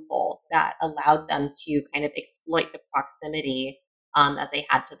legal loophole that allowed them to kind of exploit the proximity that they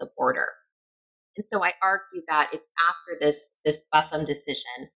had to the border. And so I argue that it's after this Buffum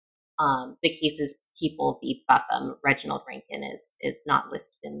decision, the case is People v. Buffum. Reginald Rankin is not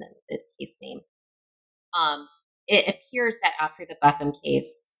listed in the case name. It appears that after the Buffum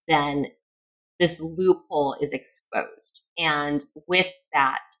case, then this loophole is exposed. And with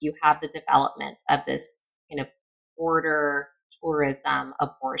that, you have the development of this kind of border tourism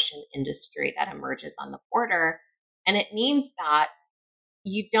abortion industry that emerges on the border. And it means that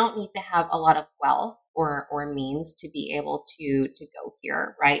you don't need to have a lot of wealth or means to be able to go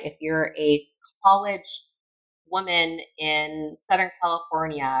here, right? If you're a college woman in Southern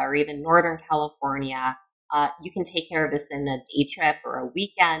California or even Northern California, you can take care of this in a day trip or a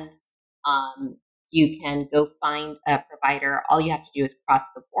weekend. You can go find a provider. All you have to do is cross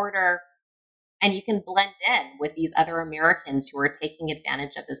the border, and you can blend in with these other Americans who are taking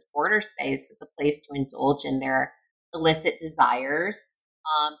advantage of this border space as a place to indulge in their illicit desires.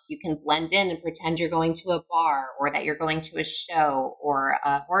 You can blend in and pretend you're going to a bar or that you're going to a show or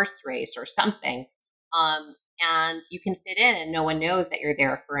a horse race or something. And you can fit in and no one knows that you're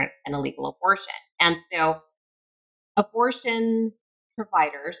there for an illegal abortion. And so abortion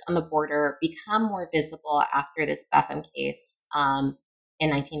providers on the border become more visible after this Buffum case in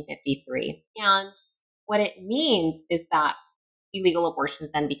 1953. And what it means is that illegal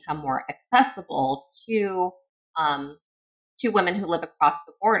abortions then become more accessible to to women who live across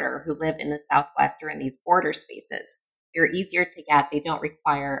the border, who live in the Southwest or in these border spaces. They're easier to get. They don't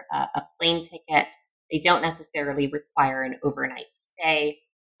require a plane ticket. They don't necessarily require an overnight stay.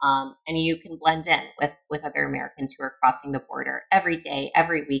 And you can blend in with other Americans who are crossing the border every day,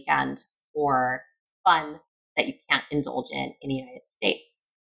 every weekend for fun that you can't indulge in the United States.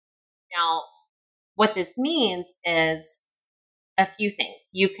 Now, what this means is a few things.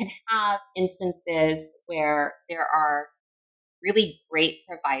 You can have instances where there are really great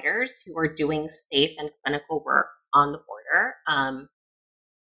providers who are doing safe and clinical work on the border,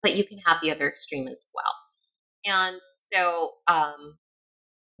 but you can have the other extreme as well. And so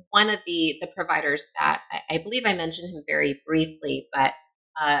one of the providers that I believe I mentioned him very briefly, but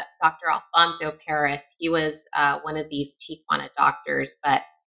Dr. Alfonso Paris, he was one of these Tijuana doctors, but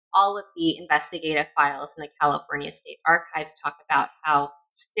all of the investigative files in the California State Archives talk about how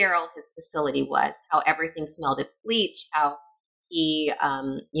sterile his facility was, how everything smelled of bleach, how he,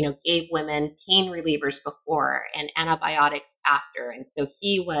 gave women pain relievers before and antibiotics after. And so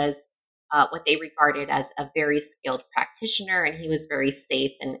he was what they regarded as a very skilled practitioner, and he was very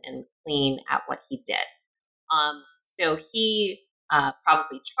safe and clean at what he did. So he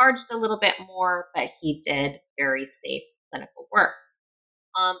probably charged a little bit more, but he did very safe clinical work.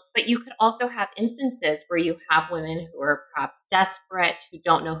 But you could also have instances where you have women who are perhaps desperate, who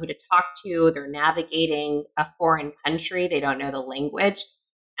don't know who to talk to. They're navigating a foreign country. They don't know the language,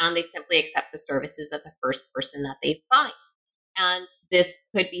 and they simply accept the services of the first person that they find. And this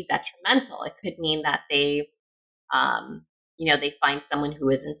could be detrimental. It could mean that they find someone who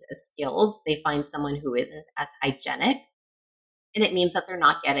isn't as skilled. They find someone who isn't as hygienic. And it means that they're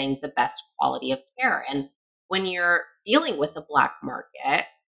not getting the best quality of care. And when you're dealing with the black market,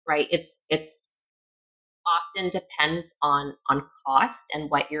 right, it's often depends on cost and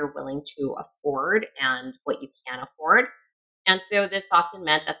what you're willing to afford and what you can afford. And so this often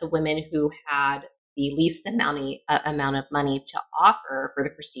meant that the women who had the least amount of money to offer for the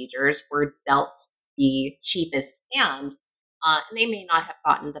procedures were dealt the cheapest hand, and they may not have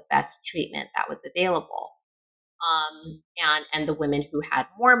gotten the best treatment that was available. And the women who had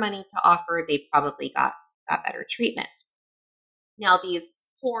more money to offer, they probably got better treatment. Now, these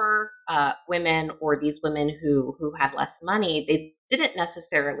poor women or these women who had less money, they didn't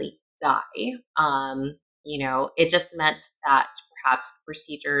necessarily die. It just meant that perhaps the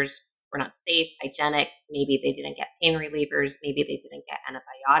procedures were not safe, hygienic. Maybe they didn't get pain relievers. Maybe they didn't get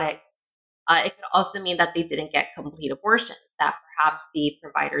antibiotics. It could also mean that they didn't get complete abortions, that perhaps the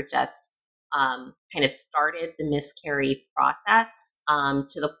provider just kind of started the miscarry process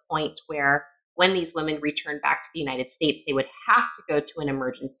to the point where when these women returned back to the United States, they would have to go to an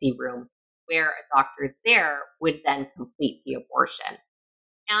emergency room where a doctor there would then complete the abortion.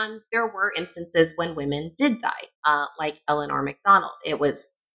 And there were instances when women did die, like Eleanor McDonald. It was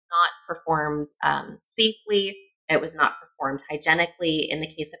not performed safely. It was not performed hygienically. In the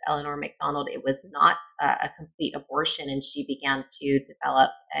case of Eleanor McDonald, it was not a complete abortion, and she began to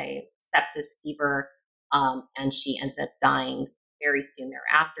develop a sepsis fever, and she ended up dying very soon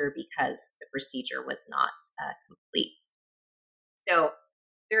thereafter because the procedure was not complete. So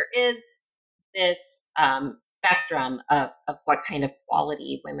there is this spectrum of what kind of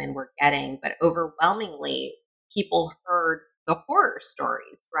quality women were getting, but overwhelmingly, people heard the horror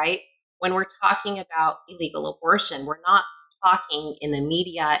stories, right? When we're talking about illegal abortion, we're not talking in the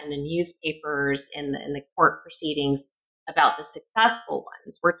media, in the newspapers, in the court proceedings about the successful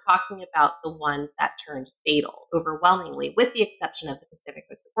ones. We're talking about the ones that turned fatal, overwhelmingly, with the exception of the Pacific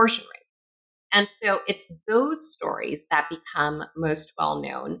Coast abortion rate. And so it's those stories that become most well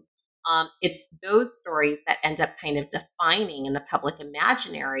known. It's those stories that end up kind of defining in the public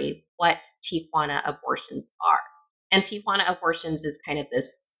imaginary what Tijuana abortions are. And Tijuana abortions is kind of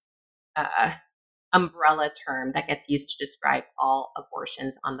this umbrella term that gets used to describe all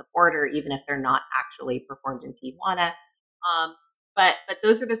abortions on the border, even if they're not actually performed in Tijuana. But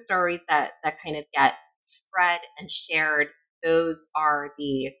those are the stories that kind of get spread and shared. Those are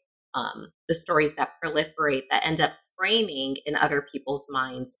the stories that proliferate, that end up framing in other people's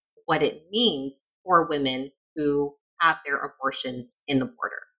minds what it means for women who have their abortions in the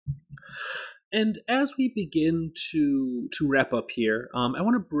border. And as we begin to wrap up here, I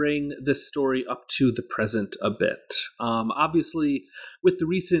want to bring this story up to the present a bit. Obviously, with the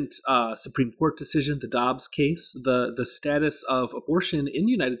recent Supreme Court decision, the Dobbs case, the status of abortion in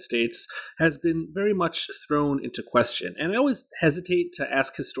the United States has been very much thrown into question. And I always hesitate to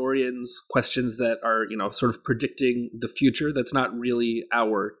ask historians questions that are, sort of predicting the future. That's not really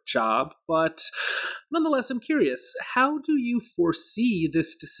our job. But nonetheless, I'm curious, how do you foresee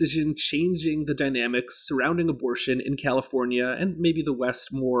this decision changing changing the dynamics surrounding abortion in California and maybe the West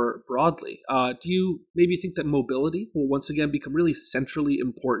more broadly. Do you maybe think that mobility will once again become really centrally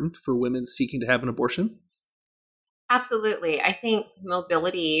important for women seeking to have an abortion? Absolutely. I think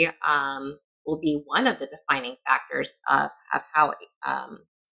mobility will be one of the defining factors of how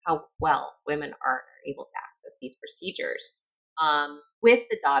well women are able to access these procedures. With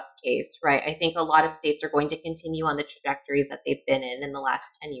the Dobbs case, right, I think a lot of states are going to continue on the trajectories that they've been in the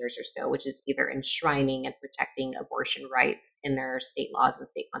last 10 years or so, which is either enshrining and protecting abortion rights in their state laws and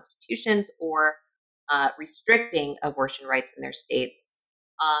state constitutions, or restricting abortion rights in their states.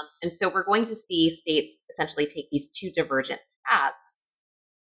 And so we're going to see states essentially take these two divergent paths.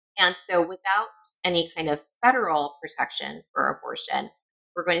 And so without any kind of federal protection for abortion,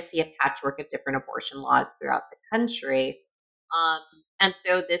 we're going to see a patchwork of different abortion laws throughout the country. Um, and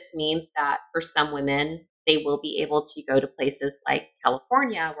so this means that for some women, they will be able to go to places like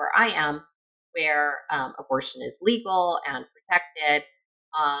California, where I am, where abortion is legal and protected.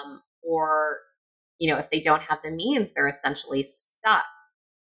 Or, if they don't have the means, they're essentially stuck.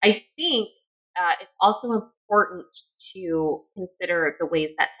 I think it's also important to consider the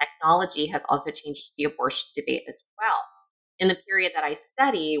ways that technology has also changed the abortion debate as well. In the period that I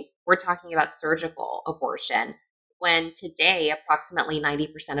study, we're talking about surgical abortion, when today approximately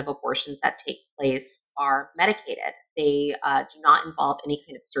 90% of abortions that take place are medicated. They do not involve any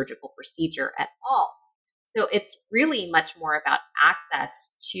kind of surgical procedure at all. So it's really much more about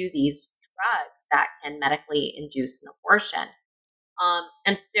access to these drugs that can medically induce an abortion.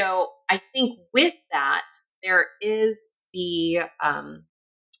 And so I think with that, there is the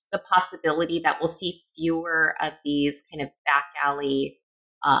possibility that we'll see fewer of these kind of back alley,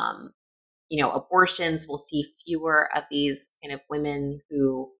 abortions. We'll see fewer of these kind of women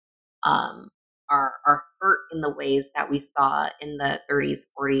who are hurt in the ways that we saw in the 30s,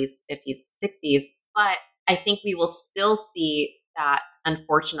 40s, 50s, 60s. But I think we will still see that,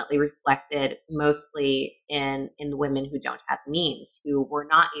 unfortunately, reflected mostly in the women who don't have means, who were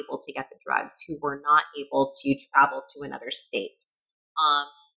not able to get the drugs, who were not able to travel to another state.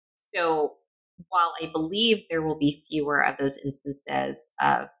 So while I believe there will be fewer of those instances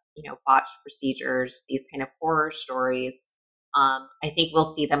of, botched procedures, these kind of horror stories, I think we'll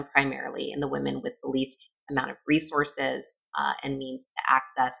see them primarily in the women with the least amount of resources and means to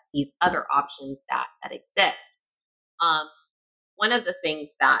access these other options that exist. One of the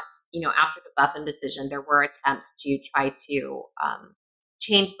things that, after the Buffin decision, there were attempts to try to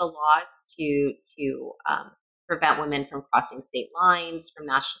change the laws to prevent women from crossing state lines, from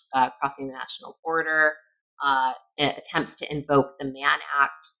crossing the national border, attempts to invoke the Mann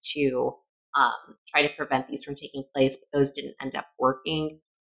Act to try to prevent these from taking place, but those didn't end up working.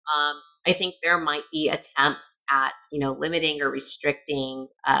 I think there might be attempts at, limiting or restricting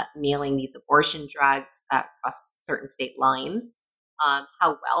mailing these abortion drugs across certain state lines. How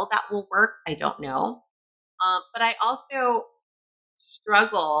well that will work, I don't know. But I also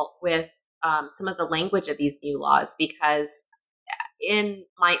struggle with some of the language of these new laws, because in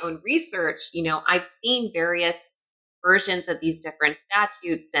my own research, I've seen various versions of these different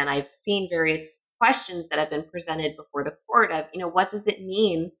statutes, and I've seen various questions that have been presented before the court of, what does it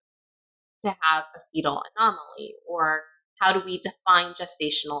mean to have a fetal anomaly? Or how do we define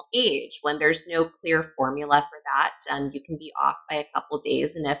gestational age when there's no clear formula for that? And you can be off by a couple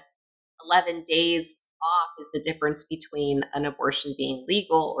days. And if 11 days off is the difference between an abortion being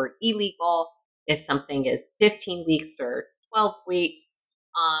legal or illegal, if something is 15 weeks or 12 weeks,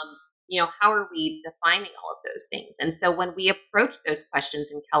 how are we defining all of those things? And so when we approached those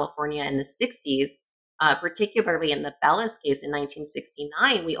questions in California in the 60s, particularly in the Bellis case in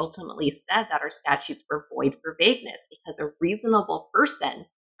 1969, we ultimately said that our statutes were void for vagueness, because a reasonable person,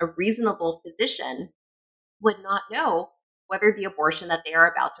 a reasonable physician, would not know whether the abortion that they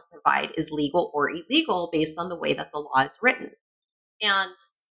are about to provide is legal or illegal based on the way that the law is written. And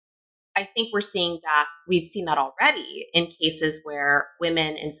I think we've seen that already in cases where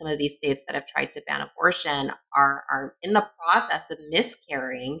women in some of these states that have tried to ban abortion are in the process of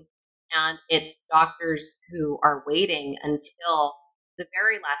miscarrying, and it's doctors who are waiting until the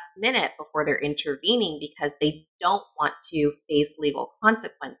very last minute before they're intervening because they don't want to face legal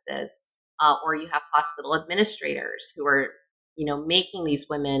consequences. Or you have hospital administrators who are, making these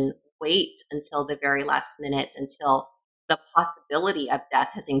women wait until the very last minute, until the possibility of death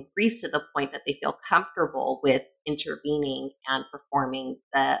has increased to the point that they feel comfortable with intervening and performing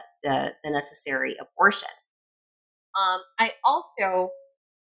the necessary abortion. I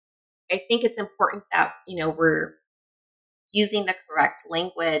think it's important that, we're using the correct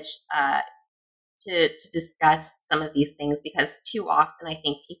language to discuss some of these things, because too often I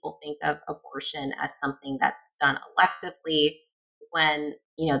think people think of abortion as something that's done electively, when,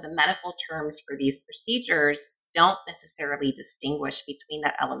 the medical terms for these procedures don't necessarily distinguish between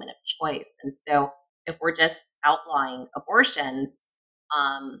that element of choice. And so if we're just outlawing abortions,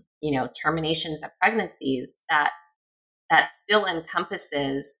 terminations of pregnancies, that still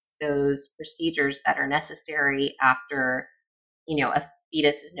encompasses those procedures that are necessary after, a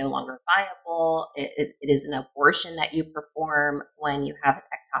fetus is no longer viable. It is an abortion that you perform when you have an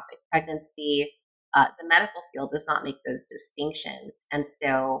ectopic pregnancy. The medical field does not make those distinctions. And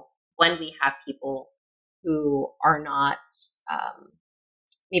so when we have people who are not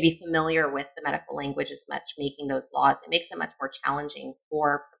maybe familiar with the medical language as much making those laws, it makes it much more challenging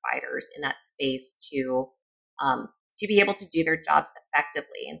for providers in that space to be able to do their jobs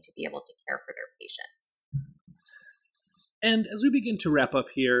effectively and to be able to care for their patients. And as we begin to wrap up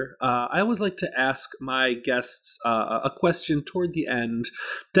here, I always like to ask my guests a question toward the end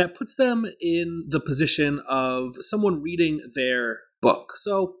that puts them in the position of someone reading their book.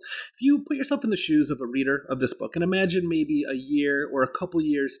 So if you put yourself in the shoes of a reader of this book and imagine maybe a year or a couple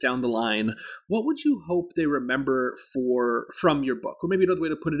years down the line, what would you hope they remember from your book? Or maybe another way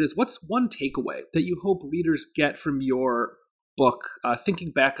to put it is, what's one takeaway that you hope readers get from your book,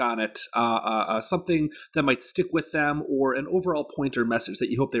 thinking back on it, something that might stick with them, or an overall point or message that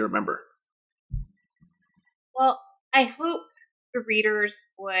you hope they remember? Well, I hope the readers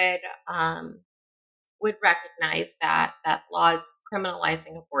would recognize that laws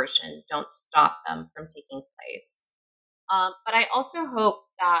criminalizing abortion don't stop them from taking place. But I also hope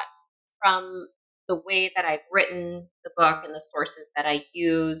that from the way that I've written the book and the sources that I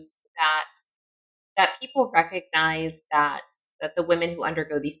use, that people recognize that the women who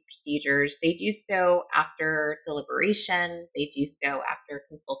undergo these procedures, they do so after deliberation. They do so after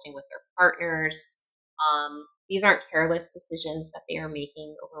consulting with their partners. These aren't careless decisions that they are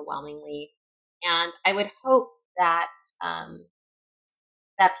making overwhelmingly. And I would hope that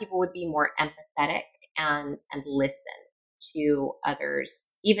that people would be more empathetic and listen to others,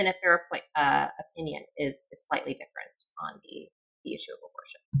 even if their opinion is slightly different on the issue of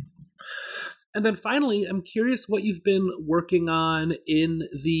abortion. And then finally, I'm curious what you've been working on in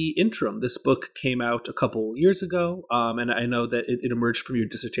the interim. This book came out a couple years ago, and I know that it emerged from your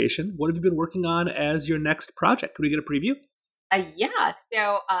dissertation. What have you been working on as your next project? Can we get a preview?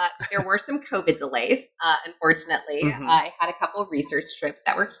 So there were some COVID delays, unfortunately. Mm-hmm. I had a couple of research trips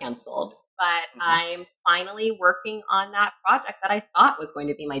that were canceled, but I'm finally working on that project that I thought was going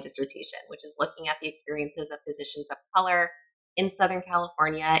to be my dissertation, which is looking at the experiences of physicians of color in Southern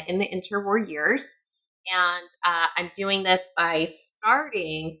California in the interwar years. And I'm doing this by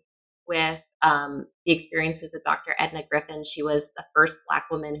starting with the experiences of Dr. Edna Griffin. She was the first Black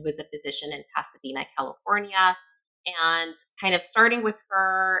woman who was a physician in Pasadena, California. And kind of starting with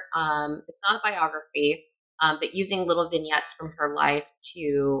her, it's not a biography, but using little vignettes from her life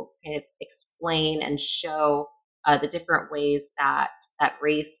to kind of explain and show the different ways that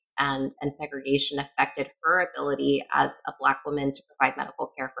race and segregation affected her ability as a Black woman to provide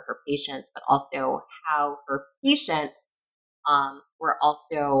medical care for her patients, but also how her patients were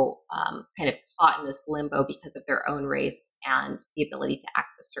also kind of caught in this limbo because of their own race and the ability to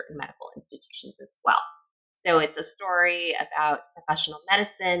access certain medical institutions as well. So it's a story about professional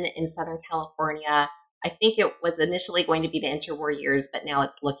medicine in Southern California. I think it was initially going to be the interwar years, but now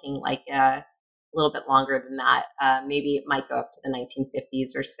it's looking like a little bit longer than that. Maybe it might go up to the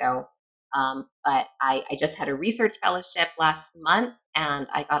 1950s or so. But I just had a research fellowship last month, and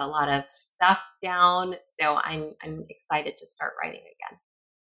I got a lot of stuff down. So I'm excited to start writing again.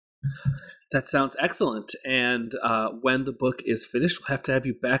 That sounds excellent. And when the book is finished, we'll have to have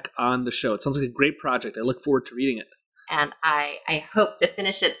you back on the show. It sounds like a great project. I look forward to reading it. And I hope to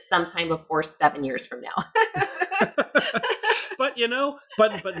finish it sometime before 7 years from now.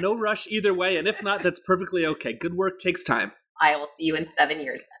 But but no rush either way. And if not, that's perfectly okay. Good work takes time. I will see you in 7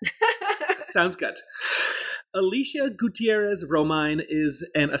 years then. Sounds good. Alicia Gutierrez-Romine is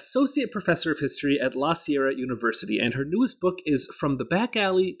an associate professor of history at La Sierra University, and her newest book is From the Back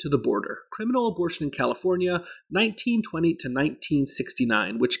Alley to the Border, Criminal Abortion in California, 1920 to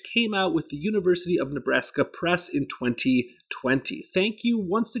 1969, which came out with the University of Nebraska Press in 2020. Thank you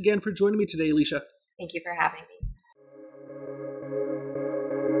once again for joining me today, Alicia. Thank you for having me.